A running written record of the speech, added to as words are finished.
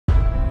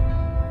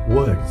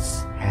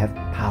Words have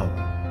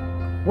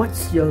power.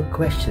 What's your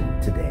question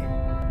today?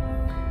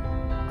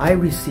 I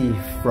received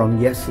from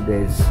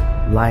yesterday's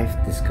live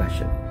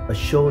discussion a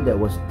show that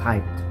was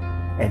typed,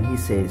 and he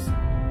says,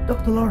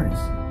 Dr. Lawrence,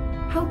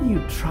 how do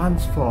you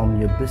transform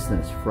your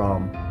business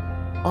from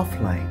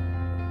offline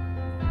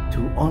to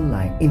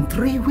online in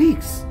 3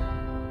 weeks?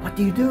 What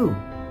do you do?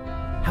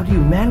 How do you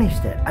manage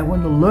that? I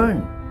want to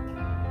learn.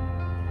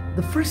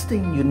 The first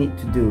thing you need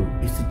to do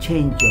is to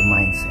change your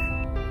mindset.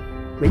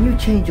 When you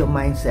change your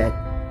mindset,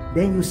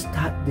 then you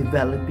start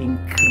developing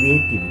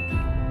creativity.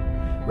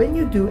 When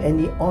you do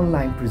any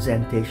online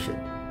presentation,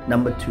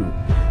 number 2,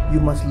 you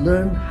must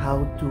learn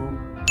how to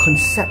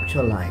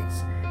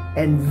conceptualize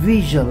and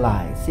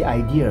visualize the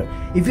idea.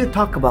 If you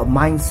talk about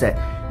mindset,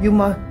 you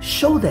must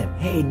show them,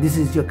 hey, this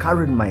is your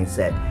current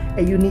mindset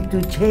and you need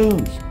to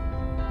change.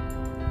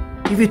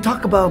 If you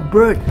talk about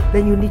bird,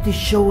 then you need to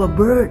show a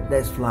bird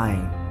that's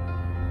flying.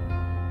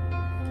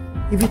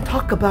 If you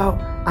talk about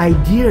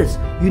ideas,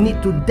 you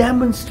need to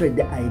demonstrate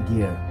the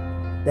idea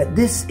that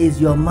this is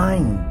your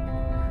mind.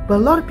 But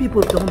a lot of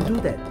people don't do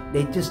that.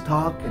 They just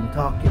talk and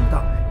talk and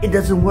talk. It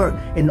doesn't work.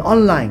 In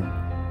online,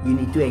 you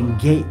need to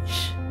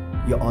engage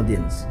your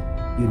audience.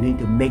 You need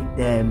to make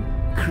them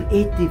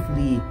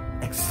creatively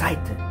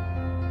excited.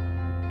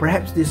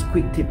 Perhaps these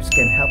quick tips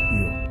can help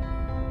you.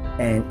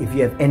 And if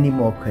you have any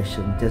more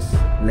questions, just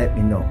let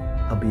me know.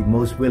 I'll be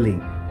most willing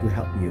to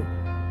help you.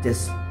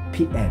 Just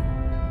PM,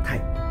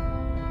 type.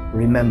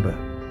 Remember,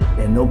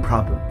 there are no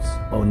problems,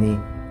 only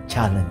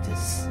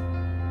challenges.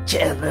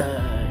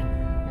 Challenge!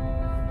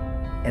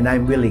 And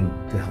I'm willing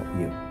to help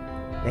you.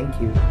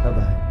 Thank you.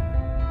 Bye-bye.